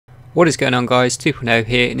What is going on, guys? 2.0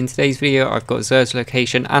 here, and in today's video I've got Xur's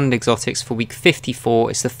location and exotics for week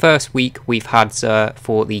 54. It's the first week we've had Xur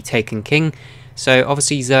for the Taken King. So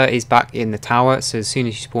obviously Xur is back in the tower, so as soon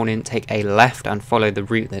as you spawn in, take a left and follow the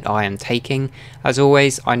route that I am taking. As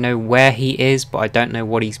always, I know where he is, but I don't know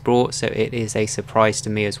what he's brought, so it is a surprise to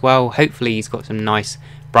me as well. Hopefully he's got some nice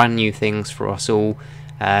brand new things for us all,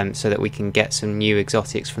 so that we can get some new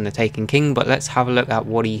exotics from the Taken King. But let's have a look at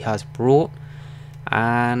what he has brought.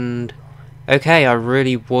 And okay, I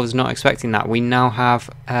really was not expecting that. We now have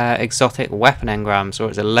exotic weapon engrams, or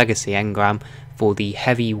it's a legacy engram for the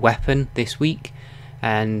heavy weapon this week,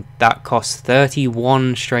 and that costs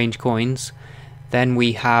 31 strange coins. Then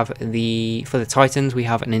we have for the titans we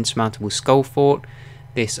have an insurmountable Skullfort,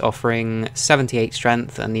 this offering 78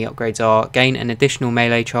 strength, and the upgrades are gain an additional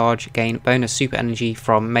melee charge, gain bonus super energy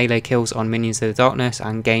from melee kills on minions of the darkness,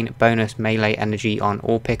 and gain bonus melee energy on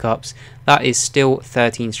all pickups. That is still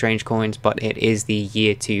 13 strange coins, but it is the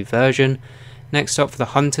year 2 version. Next up for the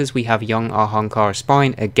hunters we have young Ahamkara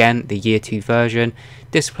spine, again the year 2 version,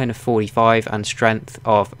 discipline of 45 and strength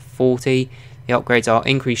of 40. The upgrades are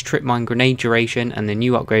increased trip mine grenade duration, and the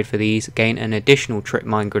new upgrade for these, gain an additional trip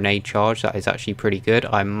mine grenade charge. That is actually pretty good.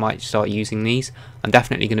 I might start using these. I'm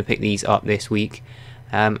definitely going to pick these up this week.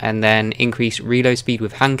 And then increased reload speed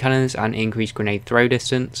with hand cannons and increased grenade throw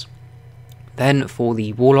distance. Then for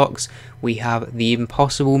the warlocks we have the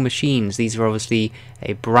impossible machines. These are obviously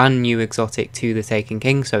a brand new exotic to the Taken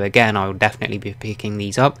King, so again I will definitely be picking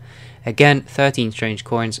these up. Again 13 strange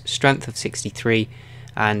coins, strength of 63.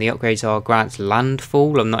 And the upgrades are grants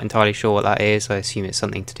landfall. I'm not entirely sure what that is. I assume it's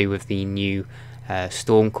something to do with the new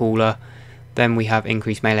storm cooler. Then we have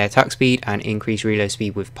increased melee attack speed and increased reload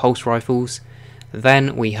speed with pulse rifles.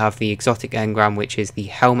 Then we have the exotic engram, which is the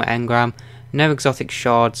helmet engram. No exotic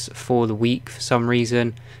shards for the week for some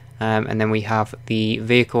reason. And then we have the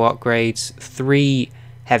vehicle upgrades, 3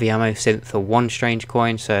 heavy ammo synth for 1 strange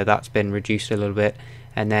coin, so that's been reduced a little bit.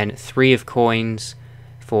 And then 3 of coins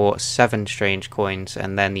for 7 strange coins,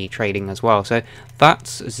 and then the trading as well. So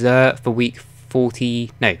that's Xur for week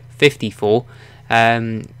 54.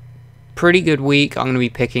 Pretty good week. I'm going to be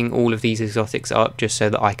picking all of these exotics up just so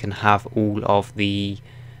that I can have all of the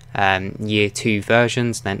year 2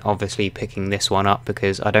 versions, then obviously picking this one up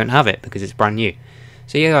because I don't have it because it's brand new.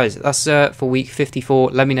 So yeah guys, that's for week 54.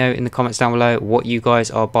 Let me know in the comments down below what you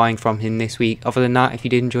guys are buying from him this week. Other than that, if you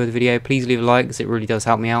did enjoy the video, please leave a like because it really does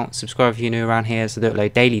help me out. Subscribe if you're new around here so that I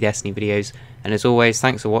upload daily Destiny videos. And as always,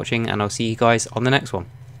 thanks for watching, and I'll see you guys on the next one.